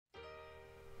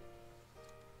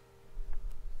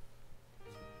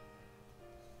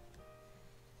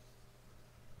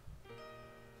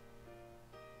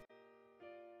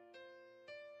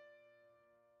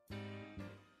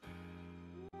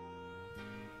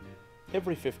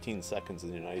Every 15 seconds in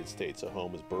the United States, a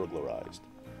home is burglarized.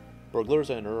 Burglars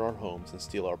enter our homes and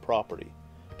steal our property,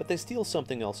 but they steal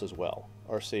something else as well,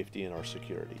 our safety and our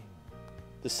security.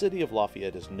 The city of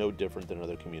Lafayette is no different than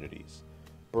other communities.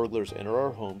 Burglars enter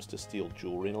our homes to steal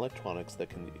jewelry and electronics that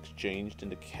can be exchanged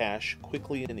into cash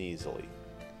quickly and easily.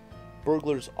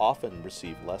 Burglars often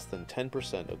receive less than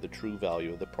 10% of the true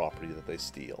value of the property that they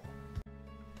steal.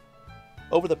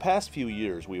 Over the past few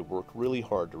years, we have worked really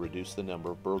hard to reduce the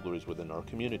number of burglaries within our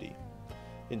community.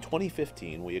 In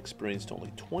 2015, we experienced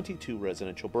only 22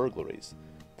 residential burglaries,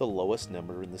 the lowest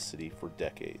number in the city for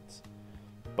decades.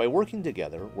 By working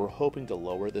together, we're hoping to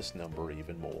lower this number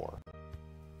even more.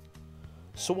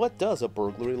 So what does a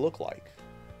burglary look like?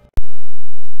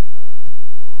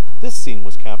 This scene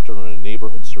was captured on a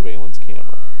neighborhood surveillance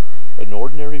camera. An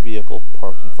ordinary vehicle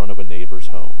parked in front of a neighbor's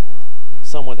home.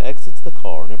 Someone exits the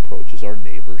car and approaches our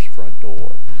neighbor's front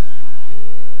door.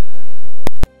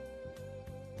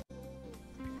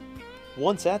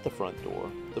 Once at the front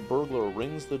door, the burglar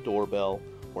rings the doorbell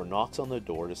or knocks on the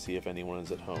door to see if anyone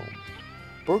is at home.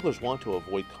 Burglars want to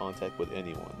avoid contact with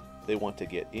anyone. They want to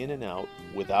get in and out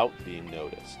without being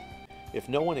noticed. If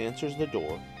no one answers the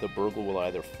door, the burglar will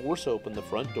either force open the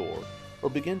front door or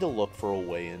begin to look for a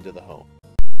way into the home.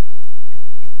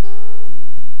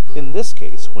 In this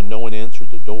case, when no one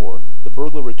answered the door, the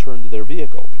burglar returned to their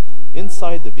vehicle.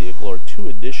 Inside the vehicle are two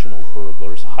additional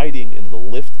burglars hiding in the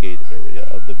liftgate area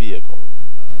of the vehicle.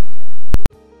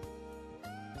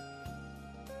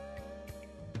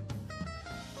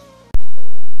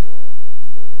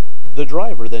 The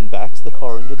driver then backs the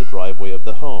car into the driveway of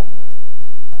the home.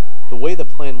 The way the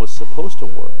plan was supposed to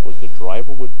work was the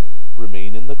driver would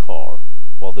remain in the car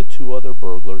while the two other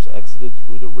burglars exited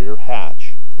through the rear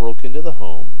hatch, broke into the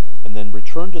home, and then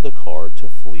returned to the car to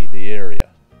flee the area.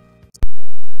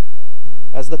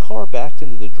 As the car backed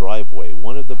into the driveway,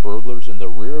 one of the burglars in the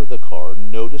rear of the car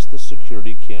noticed the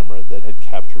security camera that had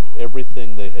captured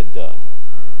everything they had done.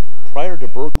 Prior to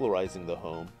burglarizing the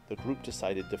home, the group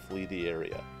decided to flee the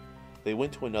area. They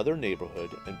went to another neighborhood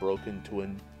and broke into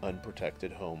an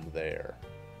unprotected home there.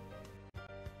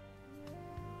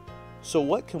 So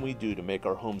what can we do to make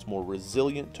our homes more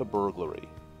resilient to burglary?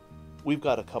 We've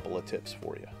got a couple of tips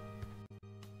for you.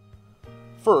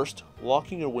 First,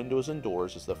 locking your windows and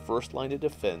doors is the first line of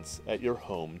defense at your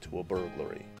home to a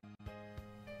burglary.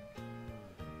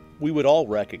 We would all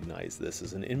recognize this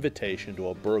as an invitation to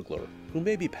a burglar who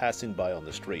may be passing by on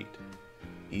the street.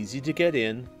 Easy to get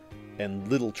in, and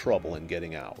little trouble in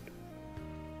getting out.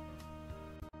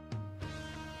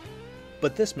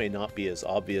 But this may not be as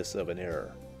obvious of an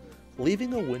error.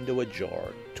 Leaving a window ajar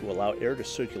to allow air to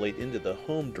circulate into the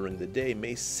home during the day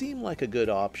may seem like a good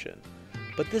option,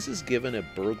 but this has given a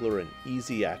burglar an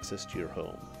easy access to your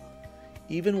home.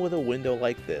 Even with a window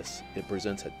like this, it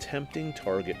presents a tempting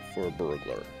target for a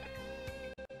burglar.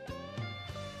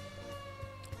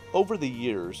 Over the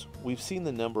years, we've seen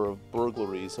the number of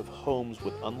burglaries of homes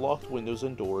with unlocked windows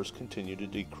and doors continue to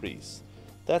decrease.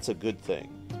 That's a good thing.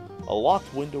 A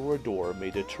locked window or door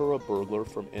may deter a burglar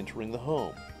from entering the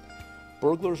home.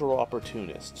 Burglars are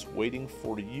opportunists waiting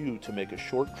for you to make a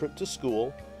short trip to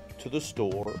school, to the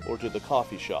store, or to the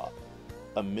coffee shop.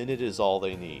 A minute is all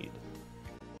they need.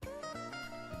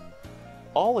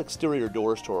 All exterior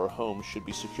doors to our homes should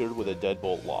be secured with a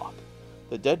deadbolt lock.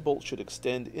 The deadbolt should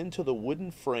extend into the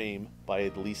wooden frame by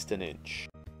at least an inch.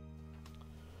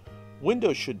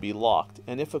 Windows should be locked,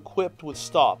 and if equipped with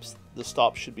stops, the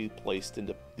stop should be placed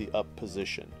into the up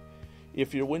position.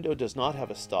 If your window does not have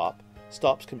a stop,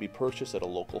 stops can be purchased at a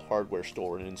local hardware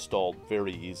store and installed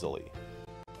very easily.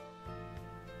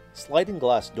 Sliding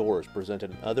glass doors present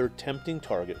another tempting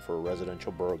target for a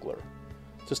residential burglar.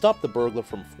 To stop the burglar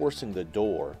from forcing the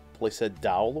door, place a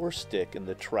dowel or stick in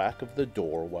the track of the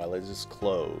door while it is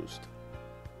closed.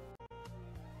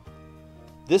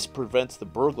 This prevents the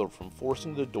burglar from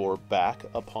forcing the door back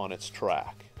upon its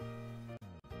track.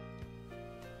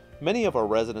 Many of our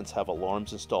residents have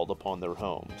alarms installed upon their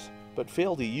homes, but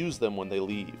fail to use them when they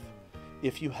leave.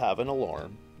 If you have an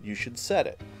alarm, you should set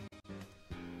it.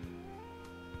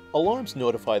 Alarms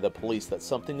notify the police that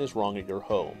something is wrong at your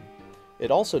home. It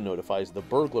also notifies the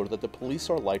burglar that the police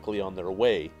are likely on their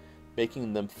way,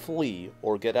 making them flee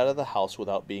or get out of the house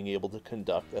without being able to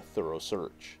conduct a thorough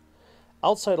search.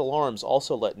 Outside alarms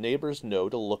also let neighbors know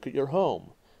to look at your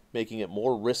home, making it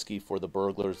more risky for the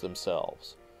burglars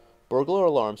themselves. Burglar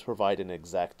alarms provide an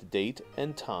exact date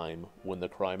and time when the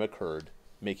crime occurred,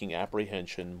 making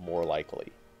apprehension more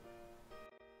likely.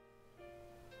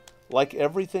 Like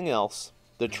everything else,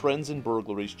 the trends in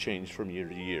burglaries change from year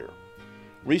to year.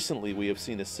 Recently, we have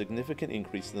seen a significant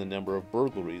increase in the number of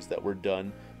burglaries that were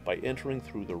done by entering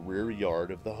through the rear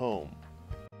yard of the home.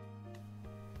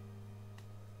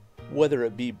 Whether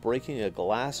it be breaking a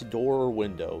glass door or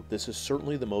window, this is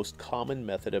certainly the most common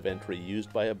method of entry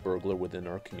used by a burglar within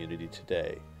our community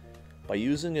today. By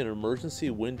using an emergency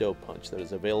window punch that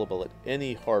is available at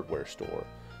any hardware store,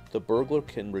 the burglar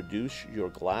can reduce your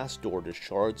glass door to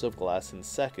shards of glass in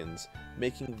seconds,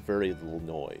 making very little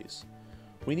noise.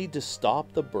 We need to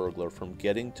stop the burglar from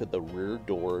getting to the rear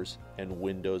doors and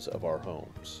windows of our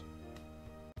homes.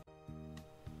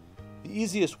 The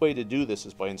easiest way to do this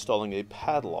is by installing a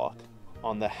padlock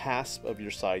on the hasp of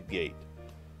your side gate.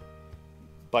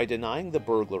 By denying the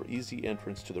burglar easy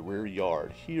entrance to the rear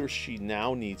yard, he or she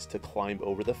now needs to climb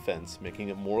over the fence, making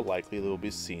it more likely they will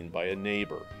be seen by a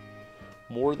neighbor.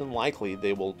 More than likely,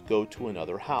 they will go to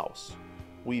another house.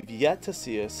 We've yet to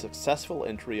see a successful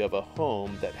entry of a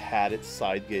home that had its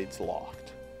side gates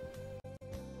locked.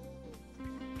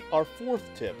 Our fourth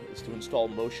tip is to install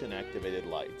motion-activated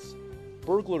lights.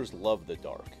 Burglars love the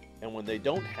dark, and when they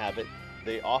don't have it,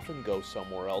 they often go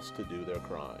somewhere else to do their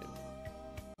crime.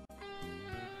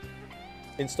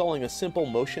 Installing a simple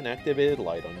motion-activated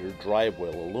light on your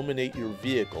driveway will illuminate your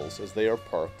vehicles as they are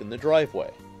parked in the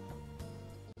driveway.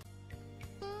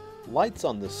 Lights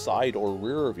on the side or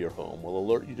rear of your home will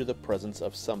alert you to the presence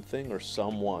of something or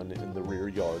someone in the rear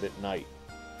yard at night.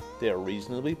 They are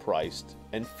reasonably priced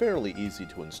and fairly easy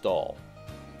to install.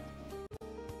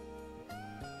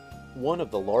 One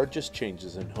of the largest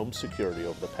changes in home security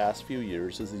over the past few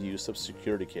years is the use of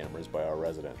security cameras by our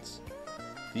residents.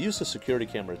 The use of security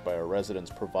cameras by our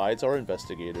residents provides our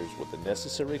investigators with the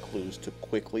necessary clues to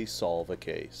quickly solve a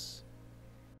case.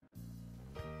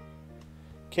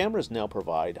 Cameras now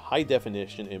provide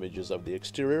high-definition images of the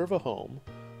exterior of a home,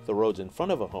 the roads in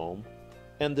front of a home,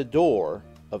 and the door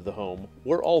of the home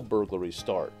where all burglaries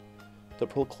start. The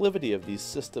proclivity of these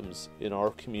systems in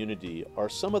our community are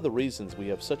some of the reasons we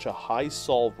have such a high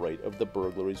solve rate of the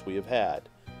burglaries we have had.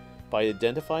 By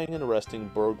identifying and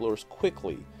arresting burglars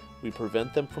quickly, we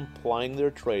prevent them from plying their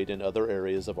trade in other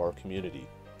areas of our community.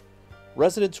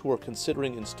 Residents who are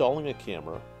considering installing a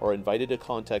camera are invited to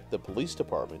contact the police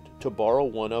department to borrow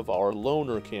one of our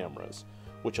loaner cameras,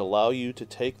 which allow you to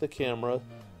take the camera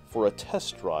for a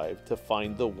test drive to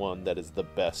find the one that is the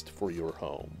best for your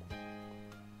home.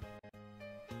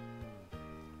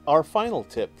 Our final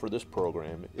tip for this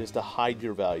program is to hide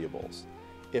your valuables.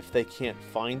 If they can't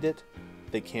find it,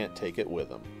 they can't take it with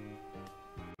them.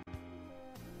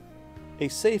 A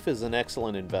safe is an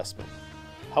excellent investment.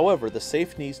 However, the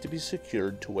safe needs to be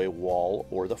secured to a wall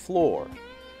or the floor.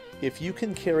 If you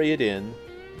can carry it in,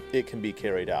 it can be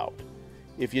carried out.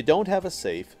 If you don't have a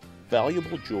safe,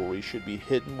 valuable jewelry should be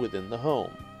hidden within the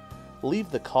home.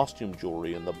 Leave the costume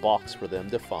jewelry in the box for them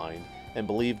to find and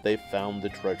believe they've found the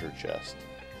treasure chest.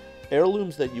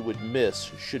 Heirlooms that you would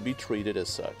miss should be treated as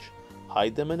such.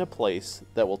 Hide them in a place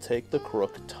that will take the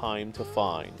crook time to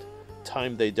find.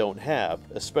 Time they don't have,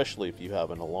 especially if you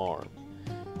have an alarm.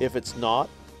 If it's not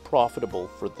profitable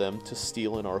for them to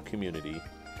steal in our community,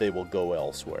 they will go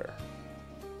elsewhere.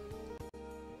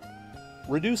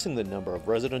 Reducing the number of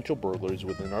residential burglaries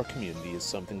within our community is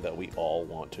something that we all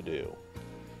want to do.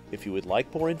 If you would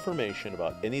like more information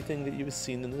about anything that you've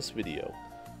seen in this video,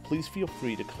 please feel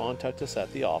free to contact us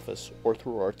at the office or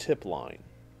through our tip line.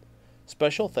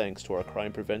 Special thanks to our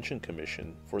Crime Prevention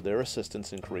Commission for their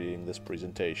assistance in creating this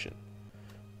presentation.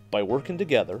 By working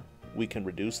together, we can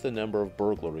reduce the number of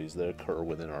burglaries that occur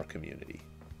within our community.